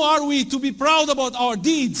 Who are we to be proud about our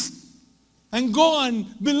deeds and go and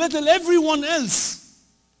belittle everyone else?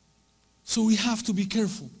 So we have to be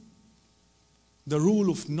careful. The rule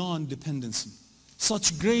of non-dependency.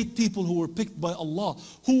 Such great people who were picked by Allah,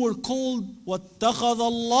 who were called وَاتَّخَذَ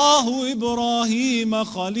اللَّهُ إِبْرَاهِيمَ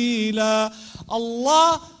خَلِيلًا.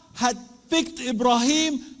 Allah had picked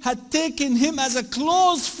Ibrahim, had taken him as a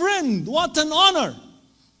close friend. What an honor.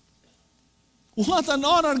 What an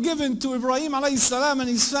honor given to Ibrahim alayhi salam and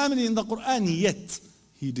his family in the Quran. Yet,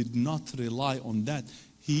 he did not rely on that.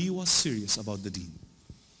 He was serious about the deen.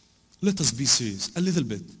 Let us be serious a little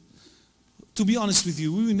bit. To be honest with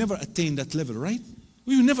you, we will never attain that level, right?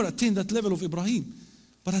 We will never attain that level of Ibrahim.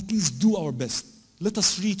 But at least do our best. Let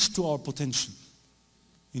us reach to our potential.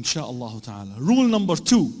 Insha'Allah ta'ala. Rule number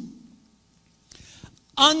 2.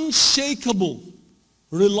 Unshakable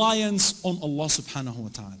reliance on Allah subhanahu wa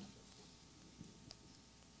ta'ala.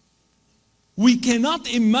 We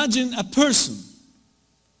cannot imagine a person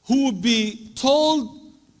who would be told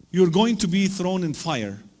you're going to be thrown in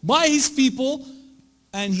fire by his people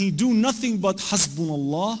and he do nothing but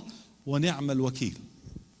Hasbunallah wa ni'mal wakil.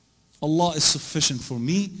 Allah is sufficient for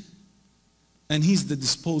me and He's the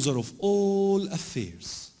disposer of all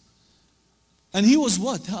affairs. And he was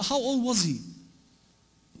what? How old was he?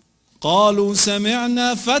 قالوا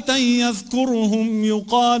سمعنا فتى يذكرهم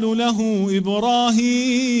يقال له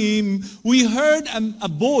إبراهيم. We heard a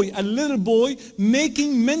boy, a little boy,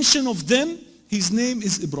 making mention of them. His name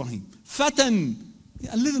is Ibrahim. Fatan,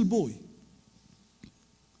 a little boy.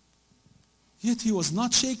 Yet he was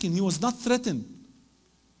not shaken, he was not threatened.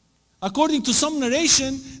 According to some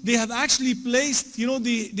narration, they have actually placed,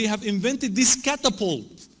 they have invented this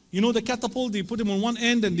catapult. You know the catapult, they put him on one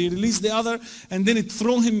end and they release the other and then it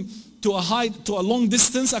throw him to a long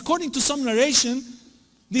distance. According to some narration,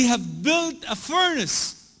 they have built a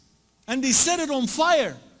furnace and they set it on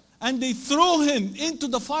fire and they throw him into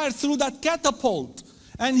the fire through that catapult.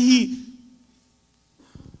 And he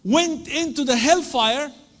went into the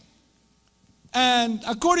hellfire. And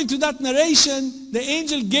according to that narration, the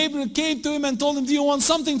angel Gabriel came to him and told him, do you want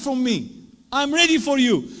something from me? I'm ready for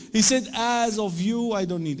you. He said, as of you, I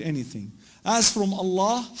don't need anything. As from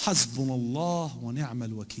Allah, Hasbunallah wa ni'mal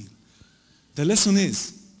wakil. The lesson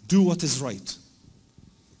is, do what is right.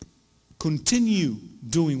 Continue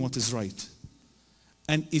doing what is right.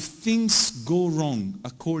 And if things go wrong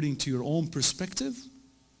according to your own perspective,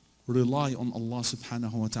 rely on Allah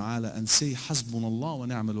subhanahu wa ta'ala and say, Hasbunallah wa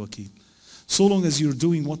ni'mal wakil. So long as you're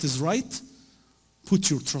doing what is right, put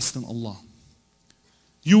your trust in Allah.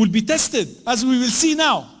 You will be tested. As we will see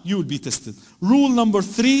now, you will be tested. Rule number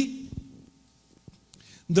 3,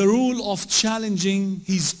 the rule of challenging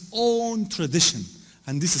his own tradition.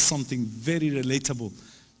 And this is something very relatable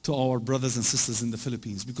to our brothers and sisters in the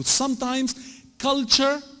Philippines. Because sometimes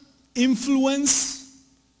culture influence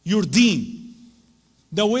your deen.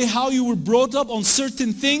 The way how you were brought up on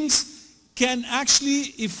certain things can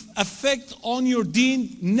actually affect on your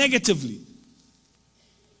deen negatively.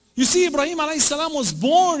 You see, Ibrahim alayhi salam was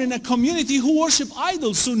born in a community who worship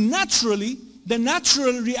idols. So naturally, the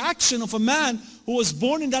natural reaction of a man who was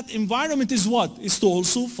born in that environment is what? Is to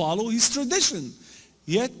also follow his tradition.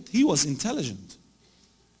 Yet, he was intelligent.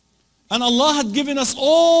 And Allah had given us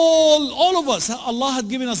all of us, Allah had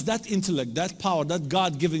given us that intellect, that power, that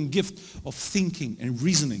God-given gift of thinking and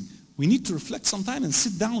reasoning. We need to reflect sometime and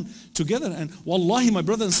sit down together. And wallahi, my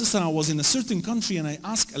brother and sister, I was in a certain country and I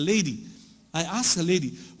asked a lady,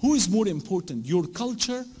 who is more important, your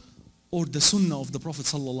culture or the sunnah of the Prophet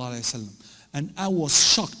sallallahu alaihi wasallam? And I was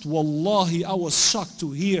shocked, wallahi, I was shocked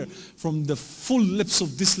to hear from the full lips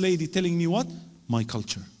of this lady telling me what? My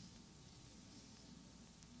culture.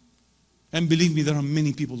 And believe me, there are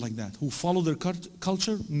many people like that who follow their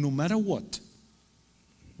culture no matter what.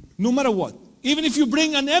 No matter what. Even if you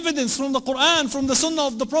bring an evidence from the Quran, from the Sunnah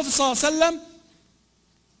of the Prophet ﷺ,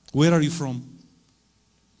 where are you from?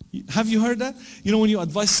 Have you heard that? You know, when you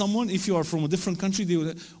advise someone, if you are from a different country, they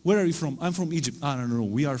will, where are you from? I'm from Egypt. No,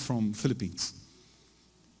 we are from Philippines.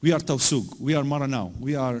 We are Tausug. We are Maranao.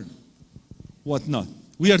 We are whatnot.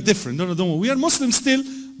 We are different. No. We are Muslims still,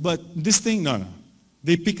 but this thing, no.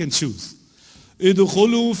 They pick and choose.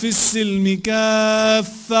 ادخلوا في السلم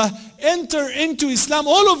كافة. Enter into Islam,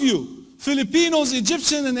 all of you. Filipinos,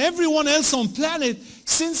 Egyptian, and everyone else on planet,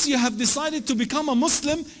 since you have decided to become a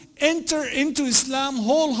Muslim, enter into Islam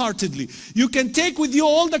wholeheartedly. You can take with you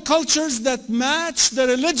all the cultures that match the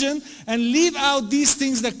religion and leave out these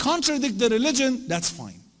things that contradict the religion. That's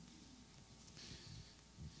fine.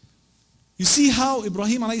 You see how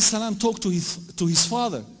Ibrahim alayhi salam talked to his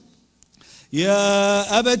father.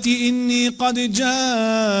 يا أبت إني قد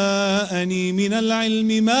جاءني من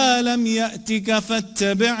العلم ما لم يأتك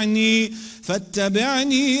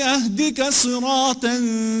فاتبعني أهدك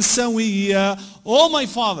صراطا سويا. Oh my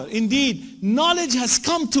father, indeed, knowledge has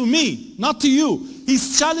come to me, not to you.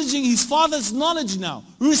 He's challenging his father's knowledge now,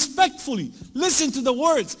 respectfully. Listen to the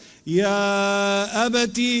words. Ya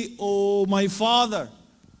abati, oh my father,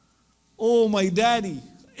 oh my daddy.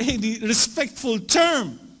 A respectful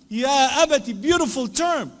term. Ya abati, beautiful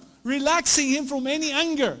term. Relaxing him from any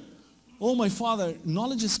anger. Oh my father,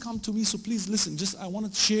 knowledge has come to me, so please listen. I want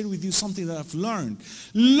to share with you something that I've learned.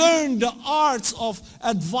 Learn the arts of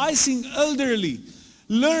advising elderly.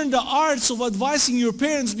 Learn the arts of advising your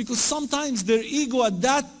parents, because sometimes their ego at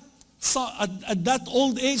that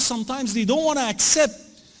old age, sometimes they don't want to accept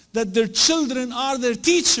that their children are their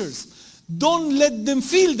teachers. Don't let them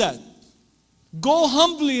feel that. Go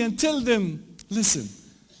humbly and tell them, listen,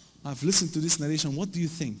 I've listened to this narration. What do you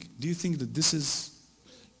think? Do you think that this is...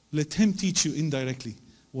 Let him teach you indirectly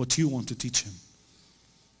what you want to teach him.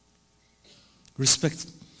 Respect.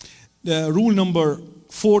 Rule number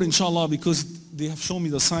 4, inshallah, because they have shown me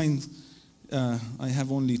the signs. I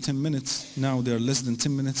have only 10 minutes. Now they are less than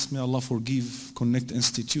 10 minutes. May Allah forgive Connect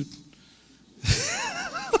Institute.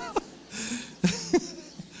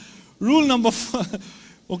 Rule number 5.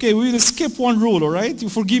 Okay, we will skip one rule, all right? You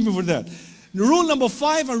forgive me for that. Rule number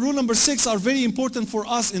 5 and rule number 6 are very important for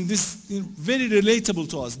us in this, very relatable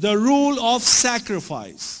to us. The rule of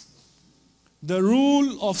sacrifice. The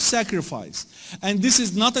rule of sacrifice. And this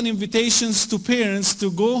is not an invitation to parents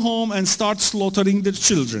to go home and start slaughtering their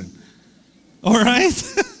children. All right?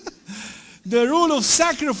 The rule of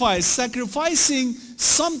sacrifice. Sacrificing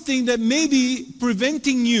something that may be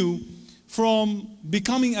preventing you from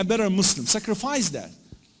becoming a better Muslim. Sacrifice that.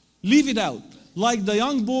 Leave it out. Like the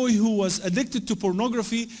young boy who was addicted to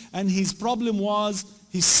pornography, and his problem was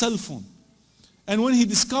his cell phone. And when he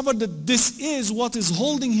discovered that this is what is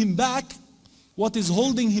holding him back,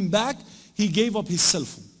 he gave up his cell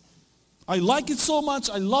phone. I like it so much,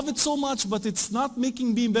 I love it so much, but it's not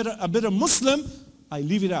making me a better Muslim. I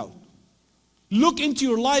leave it out. Look into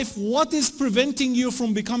your life. What is preventing you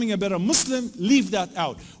from becoming a better Muslim? Leave that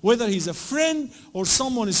out. Whether he's a friend or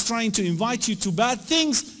someone is trying to invite you to bad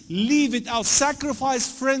things, leave it out. Sacrifice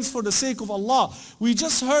friends for the sake of Allah. We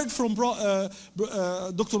just heard from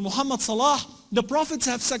Dr. Muhammad Salah. The prophets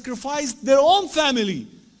have sacrificed their own family.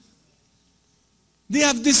 They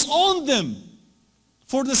have disowned them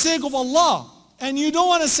for the sake of Allah. And you don't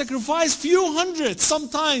want to sacrifice few hundred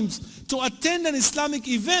sometimes to attend an Islamic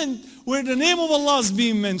event where the name of Allah is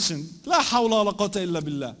being mentioned. La hawla wa la quwwata illa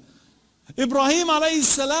billah. Ibrahim alayhi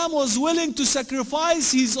salam was willing to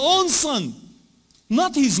sacrifice his own son.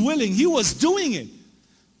 Not his willing, he was doing it.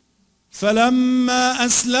 فَلَمَّا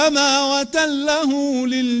أَسْلَمَا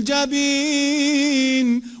وَتَلَّهُ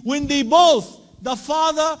لِلْجَبِينِ. When they both, the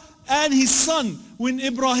father and his son, when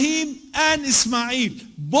Ibrahim and Ismail,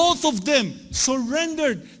 both of them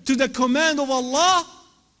surrendered to the command of Allah,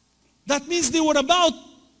 that means they were about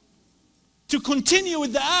to continue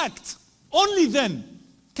with the act. Only then.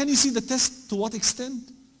 Can you see the test to what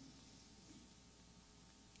extent?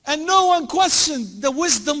 And no one questioned the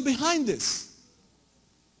wisdom behind this.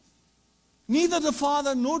 Neither the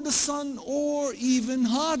father nor the son or even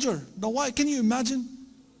Hajar, the wife. Can you imagine?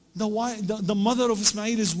 The mother of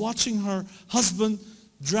Ismail is watching her husband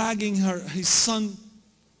dragging his son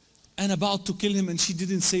and about to kill him, and she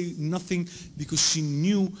didn't say nothing because she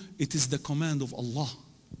knew it is the command of Allah.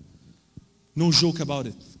 No joke about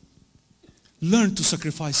it. Learn to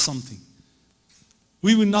sacrifice something.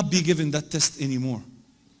 We will not be given that test anymore.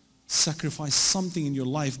 Sacrifice something in your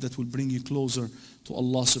life that will bring you closer to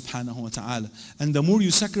Allah subhanahu wa ta'ala. And the more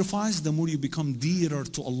you sacrifice, the more you become dearer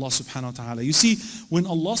to Allah subhanahu wa ta'ala. You see, when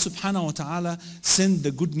Allah subhanahu wa ta'ala sent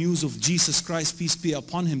the good news of Jesus Christ, peace be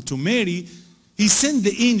upon him, to Mary, he sent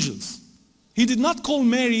the angels. He did not call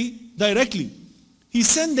Mary directly. He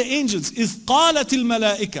sent the angels. إِذْ قَالَتِ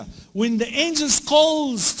الْمَلَائِكَةِ. When the angels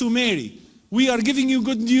calls to Mary, we are giving you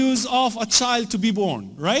good news of a child to be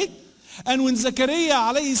born, right? And when Zakaria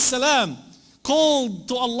alayhi salam called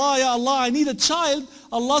to Allah, Ya Allah, I need a child,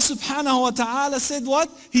 Allah subhanahu wa ta'ala said what?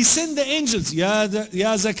 He sent the angels. Ya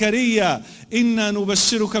Zakaria, inna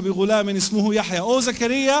nubashiruka bi ghulamin ismuhu Yahya. Oh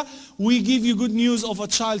Zakaria, we give you good news of a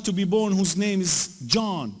child to be born whose name is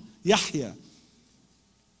John, Yahya.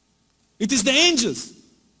 It is the angels.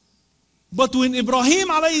 But when Ibrahim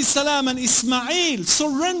alayhi salam and Ismail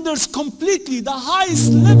surrenders completely, the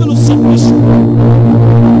highest level of submission.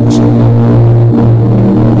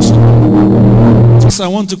 I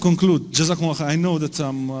want to conclude. Jazakumullah. I know that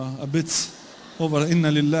I'm a bit over inna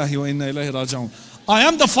lillahi wa inna ilayhi raji'un. I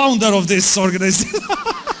am the founder of this organization.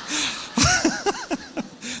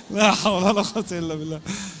 La hawla wa la quwwata illa billah.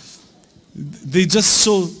 They just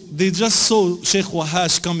saw Sheikh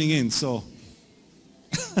Wahash coming in, so.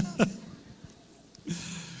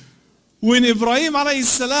 When Ibrahim alayhi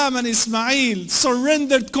salam and Ismail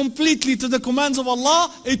surrendered completely to the commands of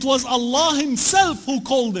Allah, it was Allah himself who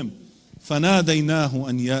called them. فَنَادَيْنَاهُ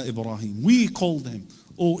أَنْ يَا إِبْرَاهِيمُ. We called him,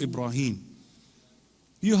 O Ibrahim.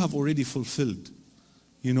 You have already fulfilled,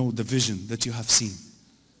 the vision that you have seen.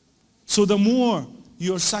 So the more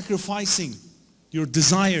you're sacrificing your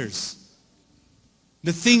desires,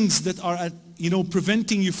 the things that are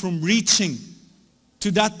preventing you from reaching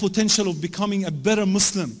to that potential of becoming a better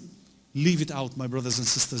Muslim, leave it out, my brothers and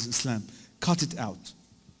sisters in Islam. Cut it out.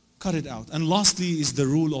 Cut it out. And lastly is the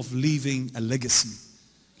rule of leaving a legacy.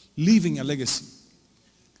 Leaving a legacy.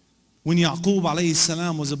 When Yaqub alayhi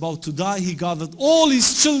salam was about to die, he gathered all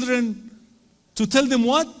his children to tell them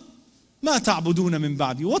what? مَا تَعْبُدُونَ مِن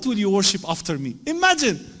بَعْدِي. What will you worship after me?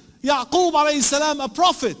 Imagine, Yaqub alayhi salam, a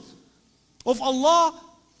prophet of Allah,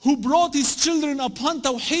 who brought his children upon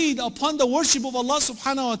tawheed, upon the worship of Allah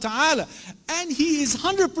subhanahu wa ta'ala. And he is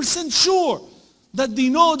 100% sure that they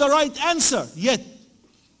know the right answer. Yet,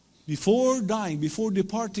 before dying, before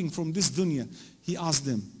departing from this dunya, he asked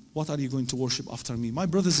them, what are you going to worship after me? My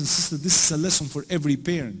brothers and sisters, this is a lesson for every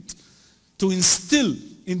parent. To instill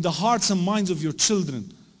in the hearts and minds of your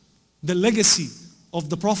children the legacy of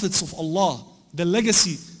the prophets of Allah, the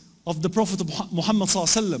legacy of the Prophet Muhammad sallallahu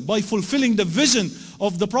alaihi wasallam, by fulfilling the vision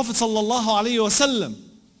of the Prophet sallallahu alaihi wasallam.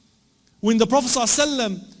 When the Prophet sallallahu alaihi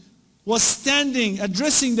wasallam was standing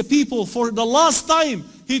addressing the people for the last time,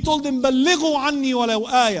 he told them, "Ballighu anni walau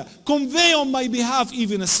aya." Convey on my behalf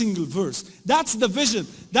even a single verse. That's the vision.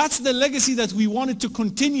 That's the legacy that we wanted to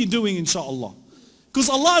continue doing, inshallah. Because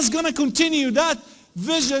Allah is going to continue that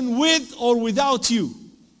vision with or without you.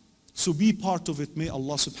 So be part of it. May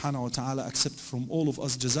Allah subhanahu wa ta'ala accept from all of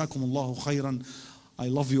us. Jazakumullahu khairan. I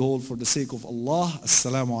love you all for the sake of Allah.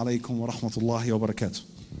 Assalamu alaikum wa rahmatullahi wa barakatuh.